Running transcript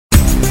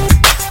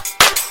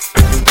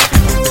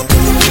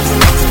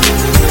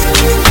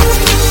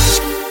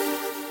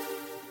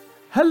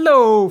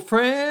Hello,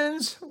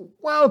 friends.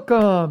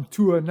 Welcome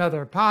to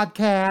another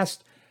podcast.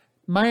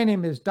 My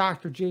name is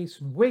Dr.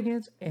 Jason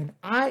Wiggins, and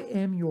I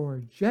am your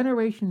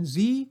Generation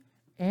Z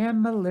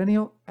and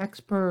Millennial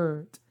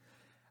expert.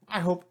 I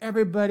hope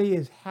everybody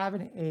is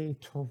having a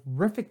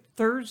terrific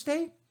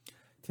Thursday.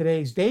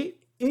 Today's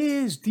date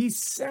is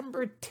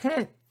December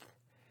 10th,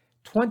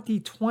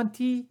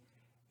 2020.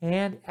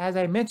 And as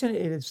I mentioned,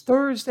 it is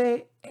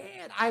Thursday,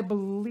 and I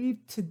believe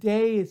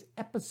today is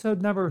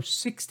episode number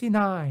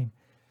 69.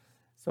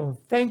 So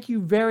thank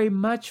you very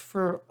much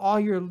for all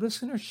your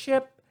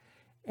listenership.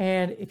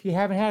 And if you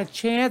haven't had a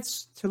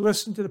chance to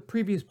listen to the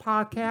previous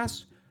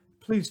podcasts,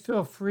 please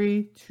feel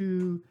free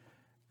to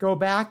go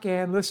back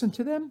and listen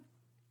to them.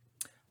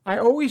 I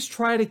always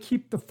try to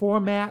keep the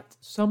format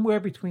somewhere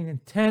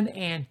between 10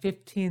 and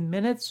 15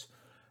 minutes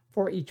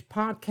for each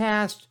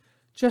podcast,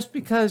 just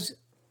because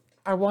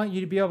I want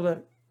you to be able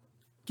to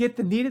get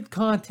the needed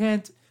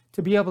content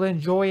to be able to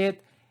enjoy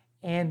it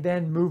and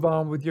then move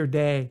on with your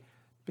day.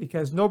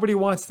 Because nobody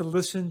wants to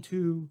listen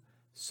to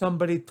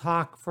somebody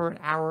talk for an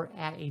hour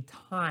at a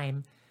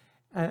time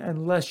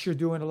unless you're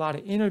doing a lot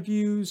of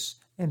interviews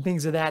and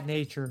things of that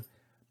nature.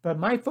 But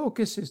my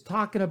focus is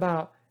talking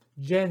about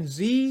Gen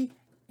Z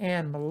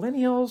and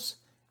millennials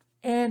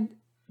and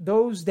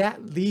those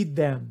that lead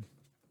them.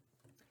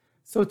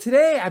 So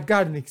today I've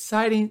got an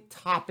exciting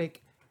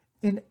topic,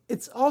 and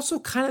it's also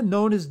kind of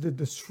known as the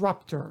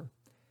disruptor.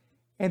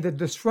 And the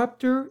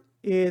disruptor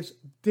is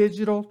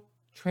digital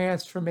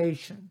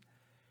transformation.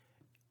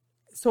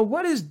 So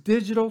what is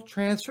digital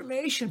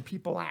transformation,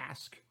 people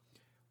ask?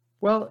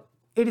 Well,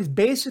 it is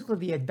basically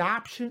the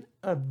adoption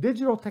of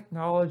digital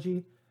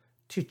technology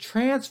to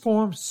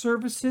transform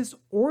services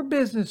or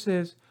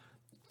businesses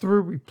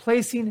through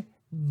replacing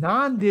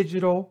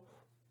non-digital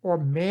or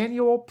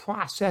manual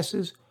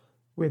processes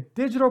with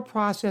digital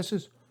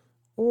processes,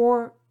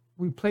 or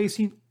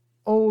replacing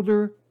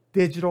older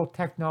digital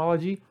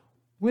technology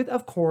with,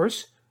 of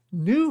course,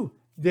 new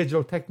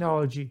digital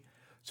technology.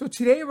 So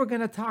today we're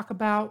going to talk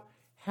about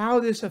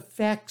how this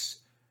affects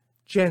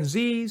Gen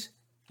Zs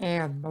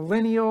and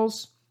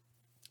millennials,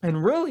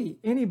 and really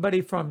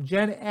anybody from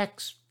Gen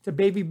X to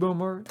baby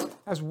boomer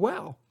as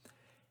well.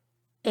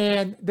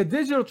 And the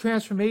digital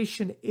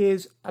transformation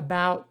is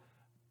about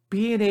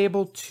being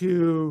able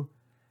to,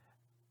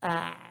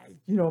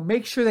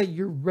 make sure that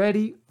you're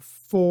ready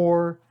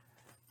for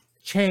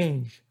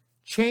change.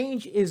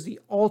 Change is the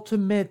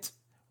ultimate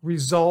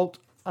result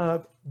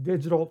of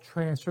digital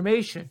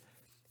transformation.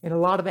 And a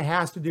lot of it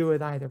has to do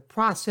with either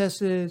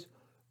processes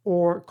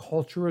or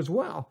culture as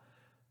well.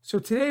 So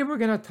today we're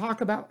going to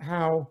talk about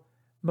how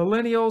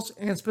millennials,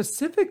 and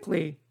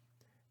specifically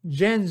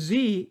Gen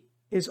Z,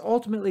 is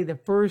ultimately the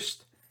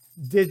first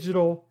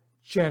digital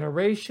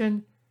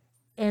generation.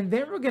 And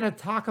then we're going to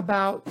talk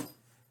about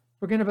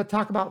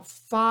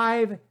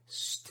 5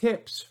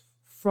 tips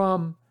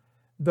from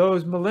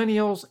those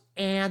millennials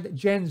and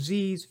Gen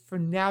Zs for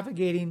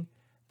navigating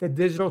the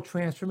digital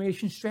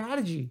transformation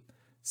strategy.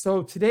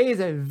 So today is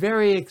a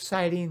very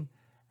exciting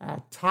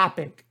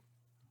topic.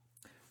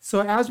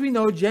 So as we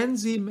know, Gen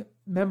Z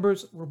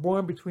members were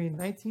born between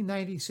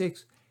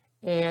 1996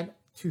 and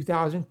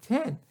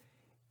 2010.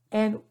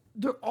 And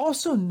they're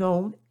also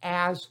known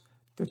as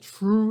the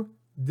true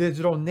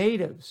digital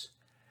natives.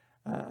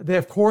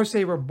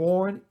 They were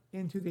born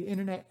into the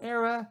internet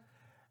era,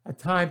 a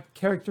time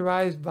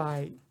characterized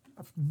by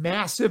a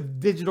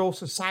massive digital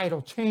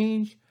societal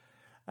change.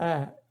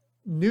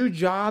 New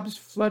jobs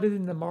flooded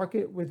in the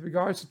market with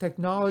regards to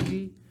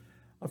technology,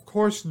 of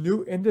course,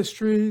 new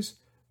industries.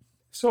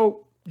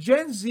 So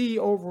Gen Z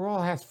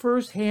overall has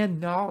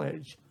firsthand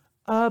knowledge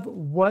of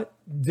what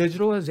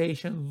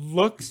digitalization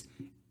looks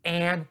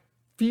and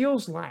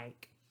feels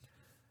like.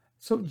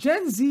 So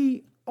Gen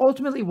Z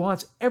ultimately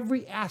wants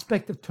every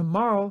aspect of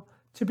tomorrow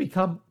to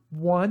become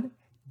one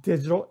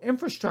digital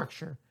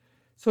infrastructure.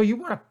 So you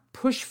want to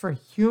push for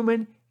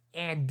human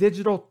and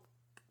digital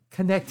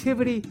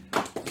connectivity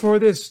for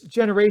this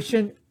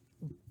generation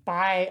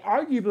by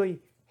arguably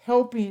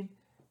helping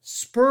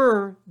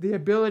spur the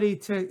ability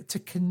to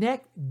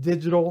connect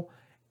digital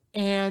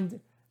and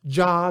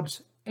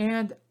jobs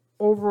and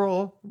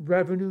overall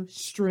revenue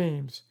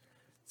streams.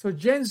 So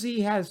Gen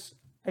Z has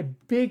a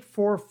big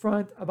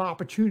forefront of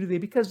opportunity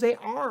because they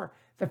are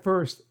the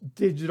first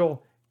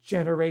digital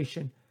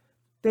generation.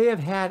 They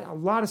have had a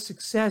lot of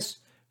success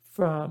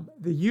from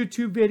the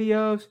YouTube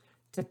videos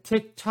to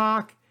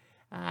TikTok.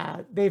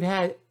 They've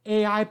had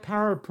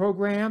AI-powered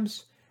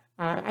programs.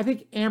 I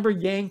think Amber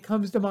Yang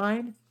comes to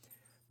mind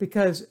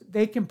because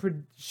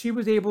she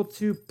was able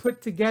to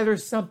put together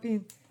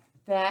something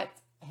that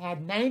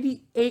had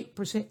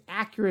 98%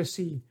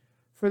 accuracy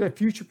for the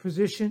future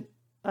position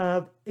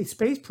of a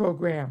space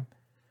program.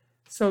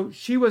 So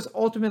she was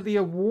ultimately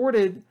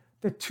awarded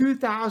the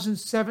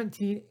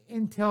 2017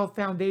 Intel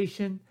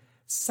Foundation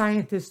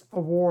Scientist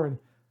Award.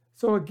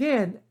 So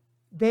again,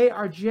 they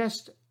are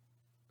just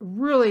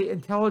really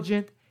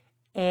intelligent,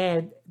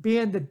 and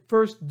being the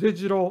first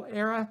digital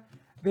era,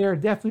 they are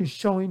definitely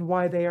showing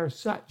why they are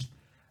such.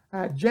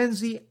 Gen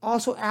Z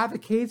also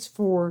advocates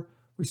for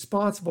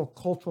responsible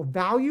cultural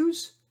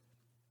values.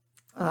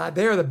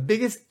 They are the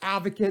biggest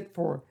advocate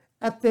for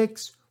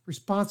ethics,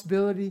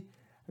 responsibility,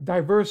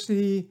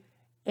 diversity,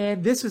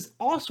 and this has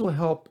also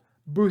helped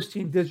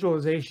boosting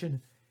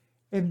digitalization.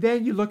 And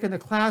then you look in the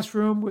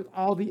classroom with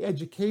all the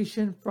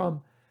education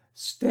from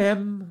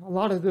STEM.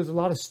 There's a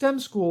lot of STEM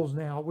schools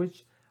now,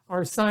 which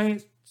are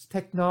science,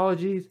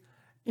 technologies,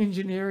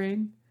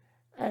 engineering,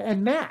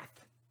 and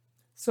math.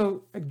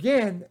 So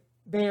again,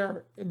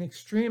 they're an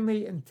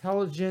extremely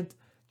intelligent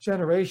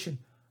generation.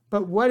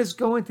 But what is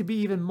going to be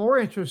even more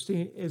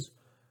interesting is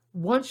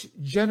once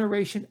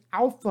Generation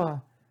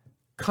Alpha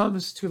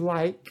comes to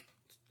light,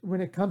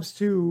 when it comes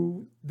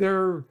to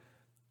their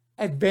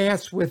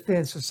advance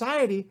within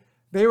society,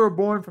 they were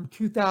born from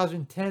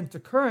 2010 to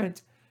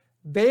current.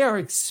 They are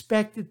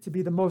expected to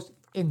be the most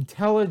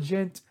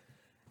intelligent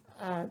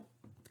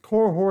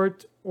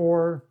cohort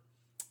or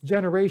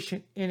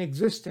generation in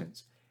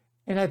existence.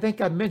 And I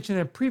think I've mentioned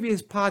in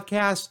previous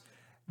podcasts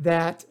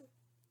that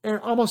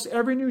almost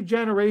every new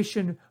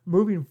generation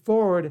moving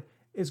forward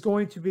is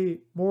going to be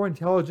more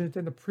intelligent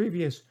than the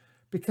previous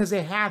because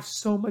they have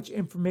so much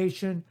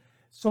information,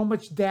 so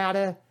much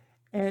data,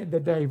 and the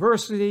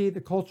diversity, the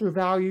cultural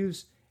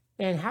values,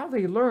 and how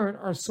they learn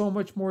are so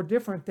much more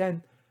different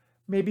than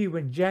maybe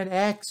when Gen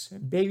X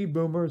and baby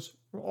boomers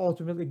were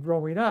ultimately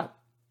growing up.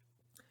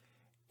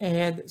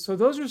 And so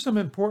those are some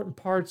important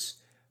parts.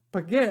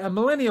 But again,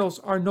 millennials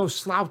are no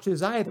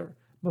slouches either.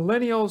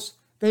 Millennials,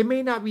 they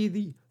may not be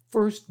the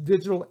first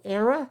digital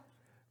era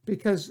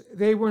because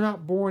they were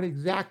not born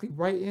exactly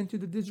right into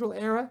the digital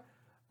era,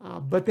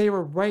 but they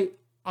were right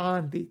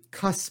on the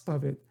cusp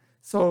of it.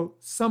 So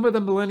some of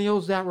the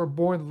millennials that were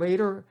born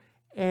later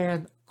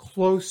and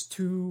closer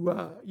to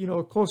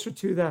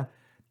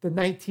the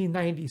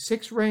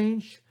 1996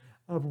 range,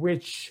 of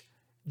which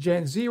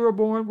Gen Z were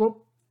born,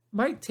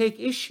 might take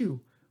issue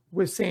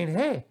with saying,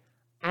 hey,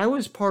 I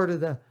was part of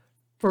the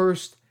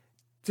first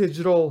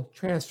digital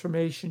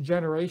transformation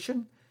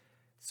generation.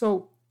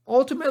 So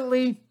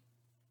ultimately,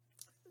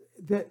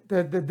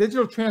 the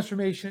digital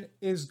transformation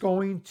is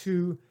going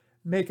to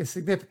make a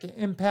significant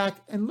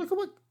impact. And look at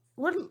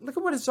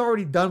what it's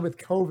already done with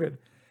COVID.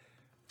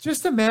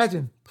 Just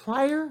imagine,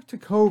 prior to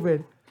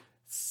COVID,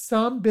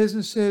 some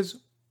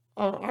businesses,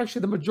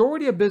 actually the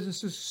majority of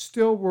businesses,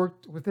 still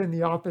worked within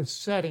the office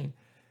setting.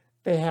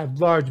 They had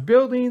large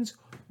buildings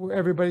where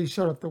everybody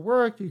showed up to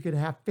work. You could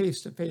have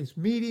face-to-face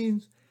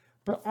meetings.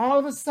 But all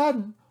of a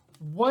sudden,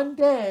 one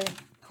day,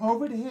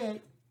 COVID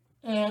hit,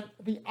 and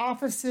the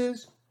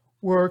offices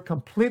were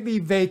completely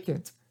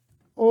vacant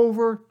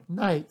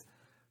overnight.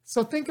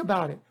 So think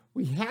about it.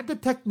 We had the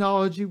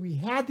technology, we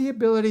had the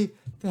ability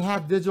to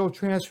have digital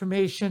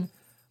transformation,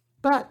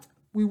 but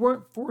we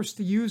weren't forced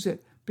to use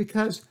it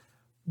because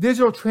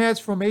digital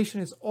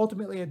transformation is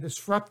ultimately a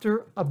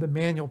disruptor of the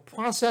manual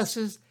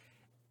processes,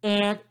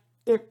 and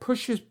it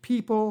pushes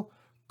people,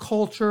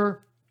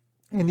 culture,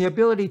 and the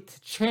ability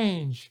to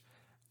change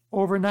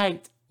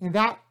overnight. And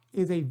that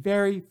is a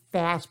very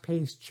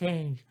fast-paced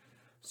change.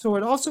 So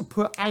it also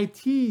put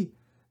IT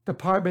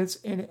departments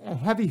in a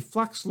heavy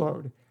flux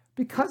load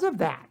because of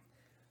that.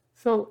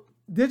 So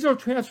digital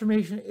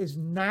transformation is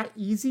not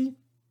easy.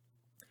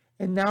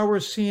 And now we're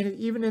seeing it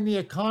even in the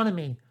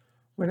economy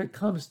when it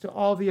comes to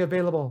all the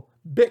available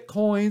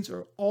Bitcoins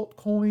or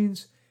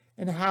altcoins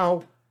and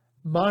how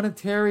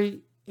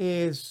monetary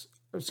is,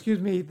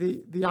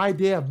 the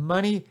idea of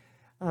money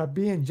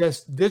being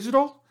just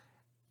digital.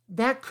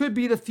 That could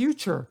be the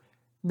future.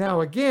 Now,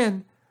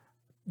 again,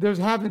 there's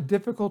having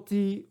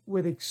difficulty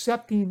with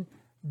accepting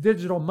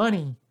digital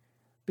money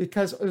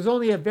because there's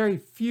only a very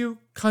few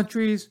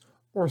countries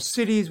or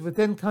cities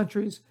within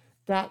countries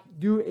that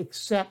do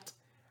accept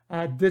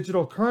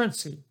digital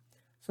currency.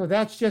 So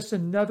that's just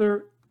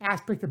another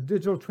aspect of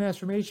digital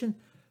transformation.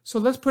 So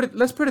let's put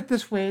it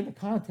this way in the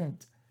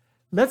content.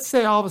 Let's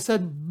say all of a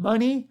sudden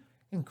money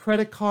and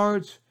credit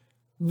cards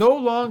no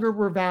longer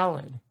were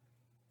valid.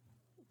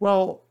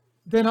 Well,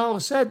 then all of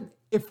a sudden,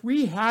 if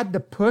we had to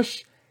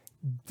push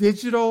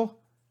digital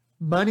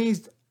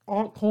monies,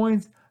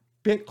 altcoins,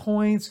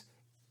 Bitcoins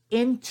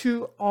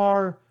into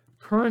our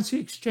currency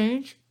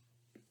exchange,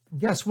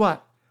 guess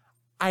what?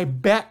 I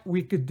bet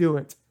we could do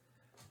it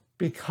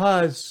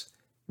because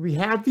we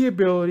have the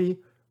ability.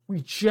 We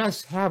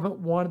just haven't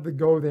wanted to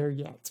go there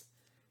yet.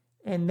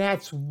 And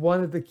that's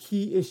one of the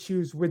key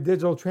issues with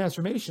digital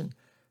transformation.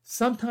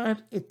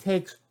 Sometimes it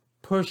takes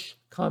push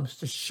comes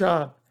to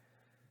shove.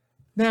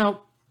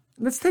 Now,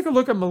 let's take a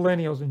look at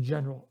millennials in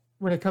general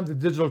when it comes to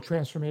digital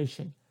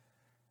transformation.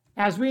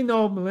 As we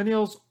know,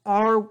 millennials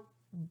are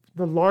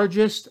the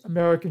largest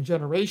American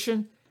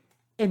generation,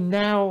 and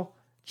now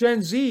Gen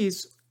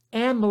Zs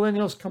and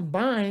millennials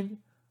combined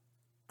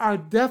are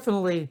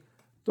definitely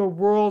the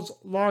world's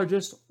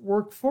largest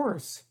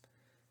workforce.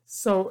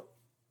 So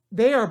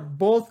they are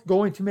both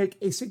going to make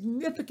a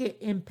significant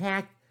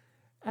impact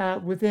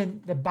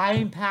within the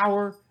buying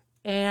power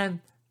and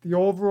the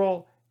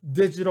overall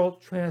digital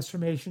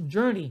transformation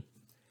journey.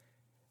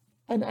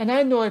 And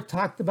I know I've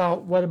talked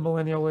about what a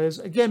millennial is.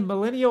 Again,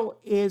 millennial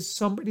is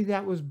somebody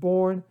that was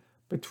born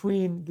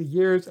between the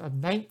years of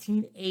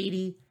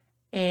 1980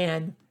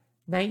 and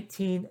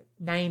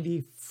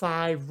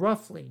 1995,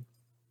 roughly.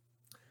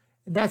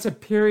 And that's a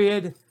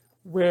period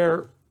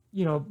where,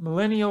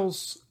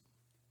 millennials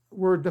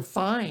were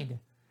defined.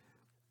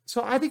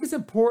 So I think it's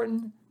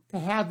important to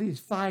have these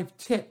 5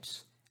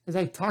 tips, as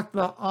I talked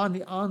about on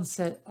the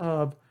onset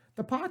of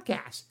the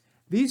podcast.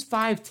 These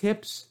 5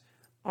 tips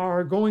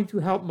are going to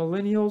help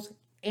millennials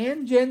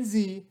and Gen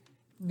Z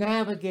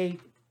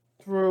navigate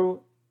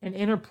through an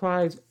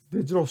enterprise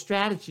digital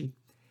strategy.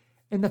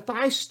 And the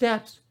 5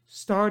 steps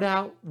start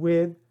out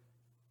with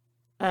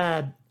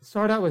Simon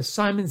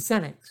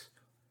Sinek.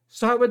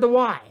 Start with the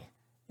why.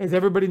 As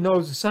everybody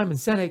knows, Simon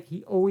Sinek,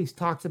 he always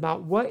talks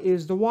about what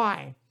is the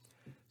why.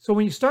 So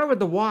when you start with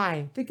the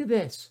why, think of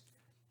this.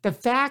 The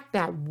fact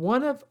that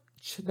one of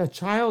the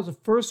child's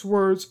first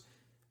words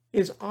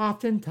is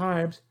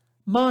oftentimes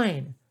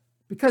mine,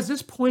 because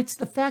this points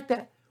to the fact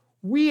that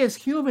we as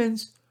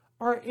humans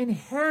are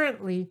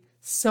inherently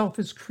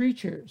selfish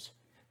creatures.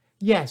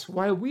 Yes,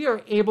 while we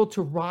are able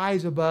to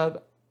rise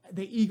above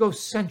the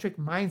egocentric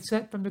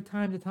mindset from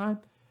time to time,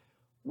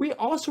 we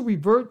also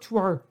revert to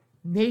our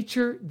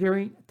nature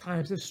during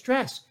times of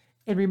stress.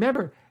 And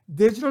remember,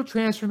 digital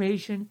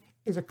transformation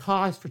is a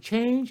cause for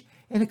change,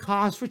 and a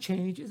cause for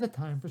change is a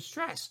time for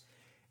stress.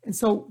 And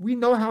so we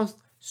know how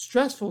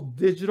stressful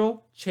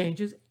digital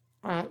changes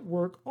at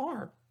work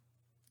are.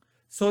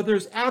 So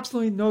there's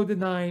absolutely no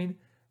denying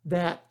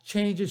that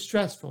change is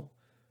stressful.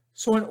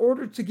 So in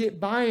order to get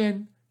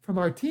buy-in from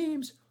our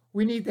teams,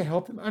 we need to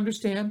help them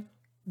understand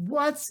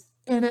what's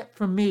in it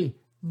for me,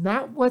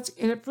 not what's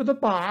in it for the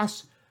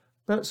boss.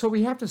 But so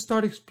we have to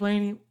start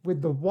explaining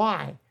with the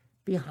why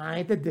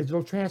behind the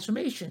digital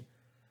transformation.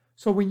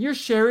 So when you're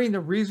sharing the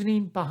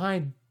reasoning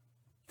behind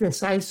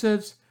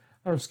decisions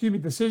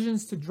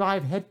to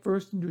drive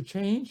headfirst into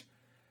change,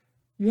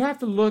 you have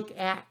to look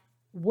at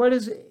what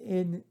is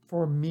in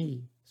for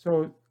me.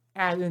 So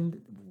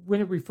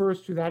when it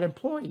refers to that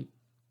employee.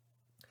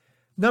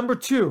 Number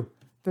 2,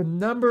 the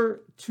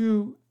number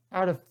 2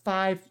 out of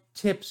 5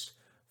 tips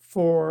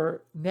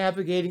for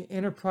navigating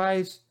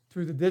enterprise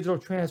through the digital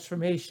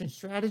transformation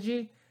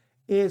strategy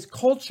is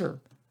culture.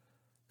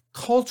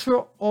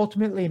 Culture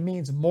ultimately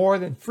means more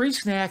than free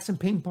snacks and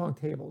ping pong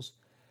tables.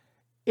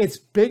 It's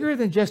bigger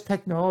than just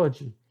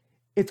technology.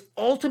 It's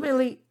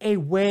ultimately a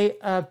way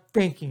of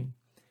thinking.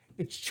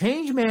 It's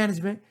change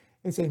management.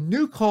 It's a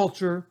new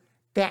culture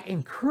that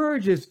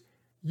encourages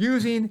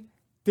using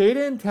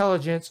data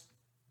intelligence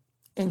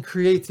and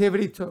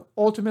creativity to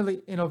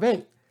ultimately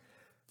innovate.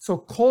 So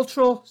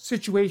cultural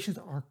situations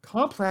are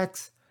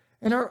complex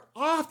and are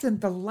often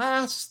the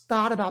last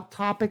thought about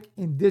topic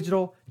in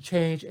digital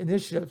change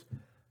initiatives,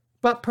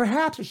 but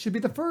perhaps it should be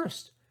the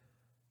first.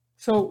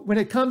 So when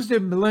it comes to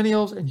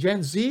millennials and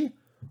Gen Z,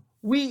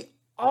 we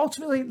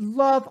ultimately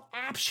love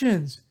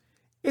options.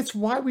 It's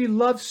why we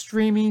love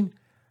streaming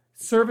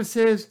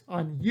services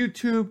on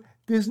YouTube,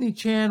 Disney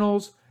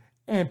channels,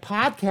 and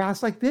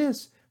podcasts like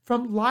this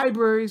from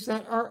libraries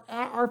that are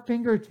at our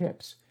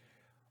fingertips.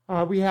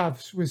 We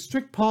have with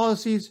strict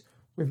policies,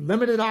 with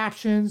limited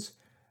options,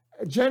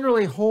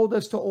 generally hold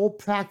us to old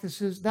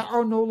practices that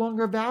are no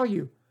longer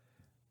value.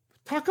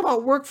 Talk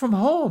about work from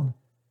home.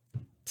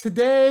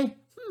 Today,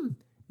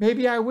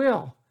 maybe I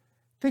will.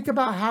 Think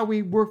about how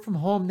we work from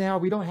home now.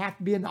 We don't have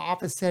to be in the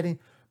office setting.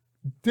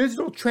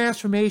 Digital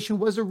transformation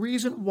was a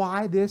reason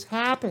why this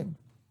happened.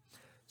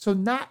 So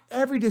not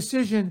every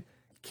decision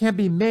can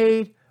be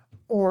made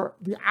or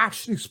the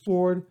action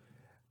explored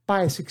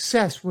by a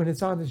success when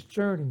it's on this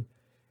journey.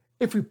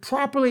 If we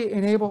properly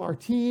enable our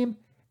team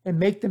and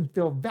make them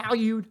feel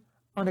valued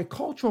on a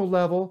cultural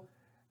level,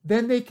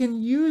 then they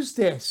can use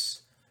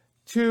this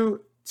to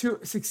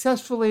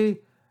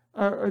successfully,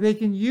 or they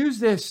can use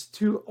this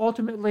to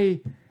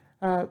ultimately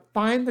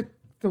find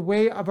the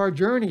way of our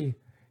journey.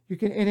 You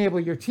can enable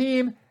your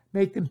team,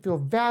 make them feel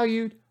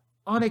valued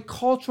on a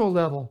cultural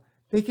level.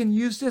 They can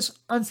use this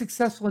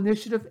unsuccessful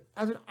initiative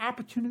as an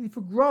opportunity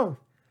for growth.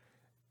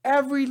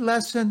 Every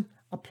lesson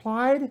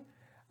applied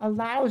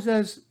allows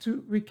us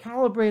to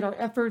recalibrate our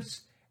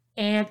efforts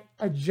and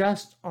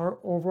adjust our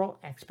overall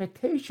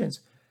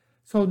expectations.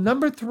 So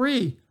number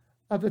 3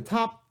 of the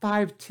top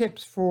 5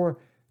 tips for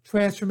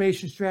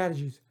transformation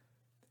strategies.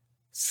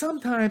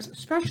 Sometimes,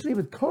 especially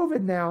with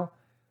COVID now,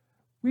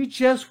 we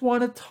just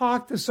want to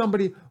talk to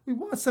somebody. We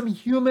want some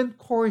human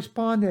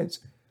correspondence.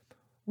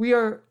 We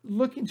are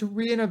looking to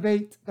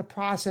reinnovate the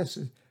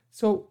processes.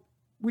 So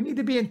we need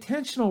to be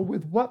intentional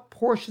with what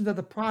portions of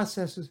the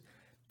processes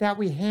that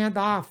we hand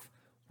off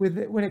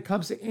when it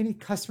comes to any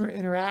customer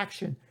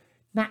interaction.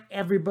 Not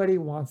everybody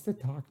wants to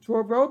talk to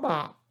a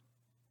robot.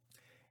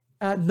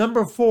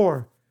 Number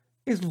 4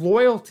 is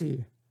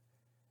loyalty.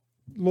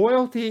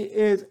 Loyalty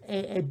is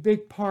a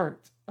big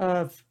part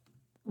of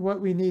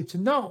what we need to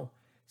know.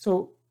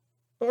 So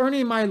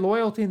earning my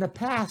loyalty in the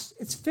past,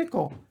 it's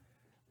fickle.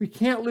 We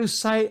can't lose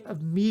sight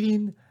of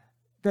meeting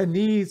the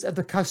needs of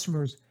the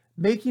customers,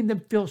 making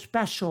them feel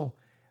special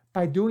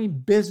by doing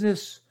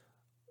business,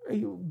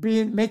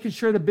 making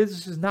sure the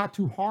business is not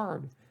too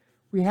hard.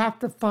 We have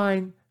to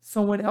find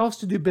someone else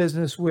to do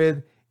business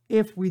with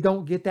if we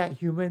don't get that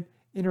human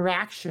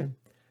interaction.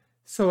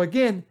 So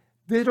again,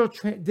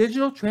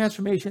 digital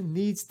transformation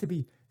needs to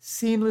be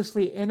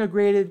seamlessly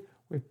integrated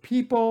with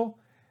people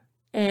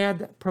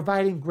and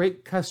providing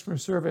great customer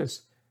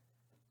service.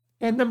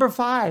 And number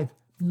 5,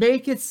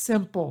 make it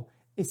simple.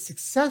 A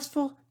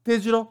successful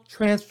digital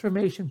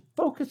transformation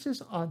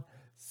focuses on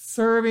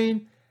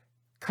serving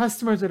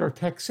customers that are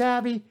tech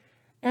savvy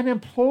and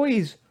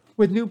employees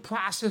with new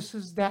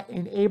processes that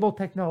enable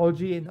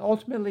technology and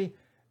ultimately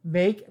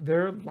make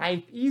their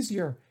life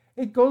easier.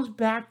 It goes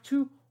back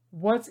to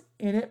what's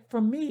in it for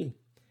me.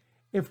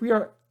 If we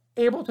are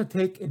able to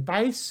take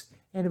advice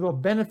and it will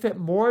benefit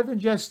more than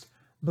just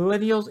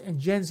millennials and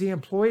Gen Z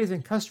employees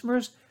and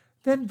customers,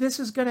 then this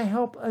is going to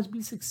help us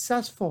be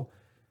successful.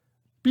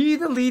 Be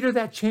the leader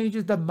that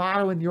changes the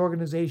model in the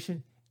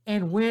organization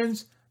and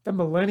wins the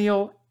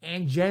millennial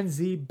and Gen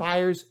Z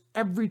buyers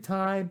every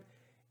time.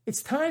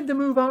 It's time to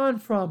move on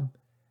from,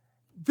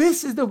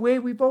 this is the way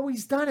we've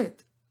always done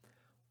it.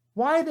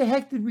 Why the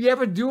heck did we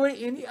ever do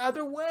it any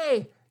other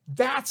way?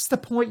 That's the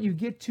point you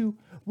get to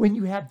when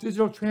you have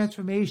digital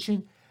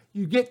transformation.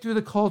 You get through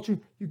the culture,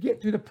 you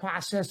get through the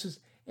processes,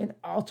 and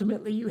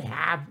ultimately you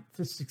have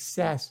the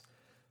success.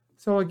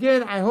 So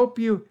again, I hope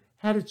you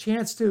had a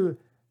chance to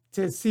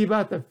see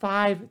about the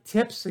 5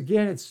 tips.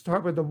 Again, it's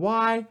start with the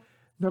why.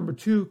 Number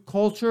 2,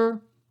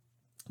 culture.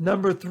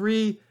 Number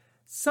 3,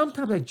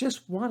 sometimes I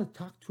just want to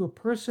talk to a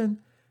person.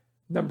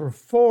 Number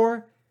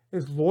 4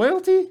 is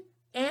loyalty.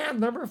 And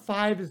number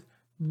 5 is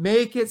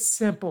make it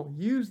simple.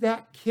 Use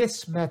that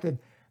KISS method.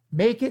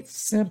 Make it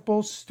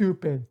simple,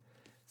 stupid.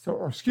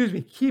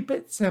 Keep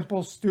it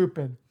simple,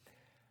 stupid.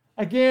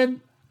 Again,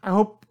 I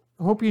hope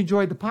you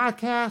enjoyed the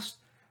podcast.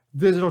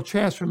 Digital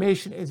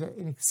transformation is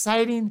an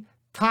exciting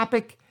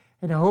topic,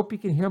 and I hope you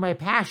can hear my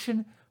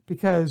passion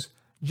because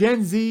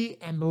Gen Z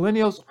and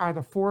millennials are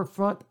the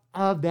forefront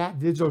of that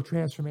digital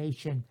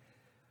transformation.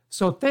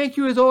 So thank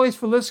you as always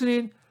for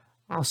listening.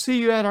 I'll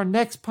see you at our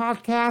next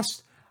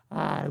podcast.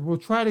 We'll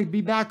try to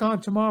be back on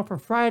tomorrow for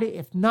Friday.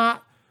 If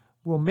not,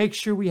 we'll make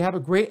sure we have a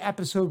great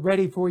episode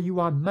ready for you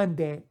on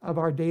Monday of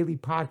our daily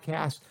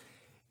podcast.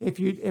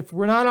 If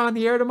we're not on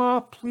the air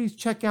tomorrow, please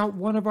check out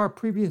one of our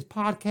previous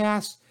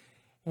podcasts.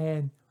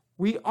 And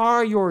we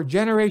are your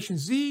Generation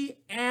Z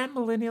and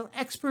Millennial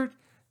expert.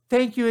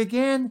 Thank you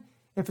again.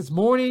 If it's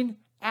morning,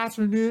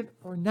 afternoon,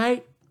 or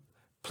night,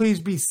 please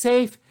be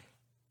safe.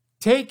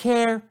 Take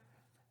care.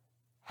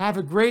 Have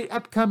a great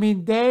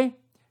upcoming day.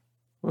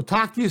 We'll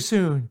talk to you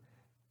soon.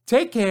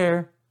 Take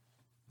care.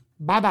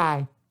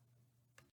 Bye-bye.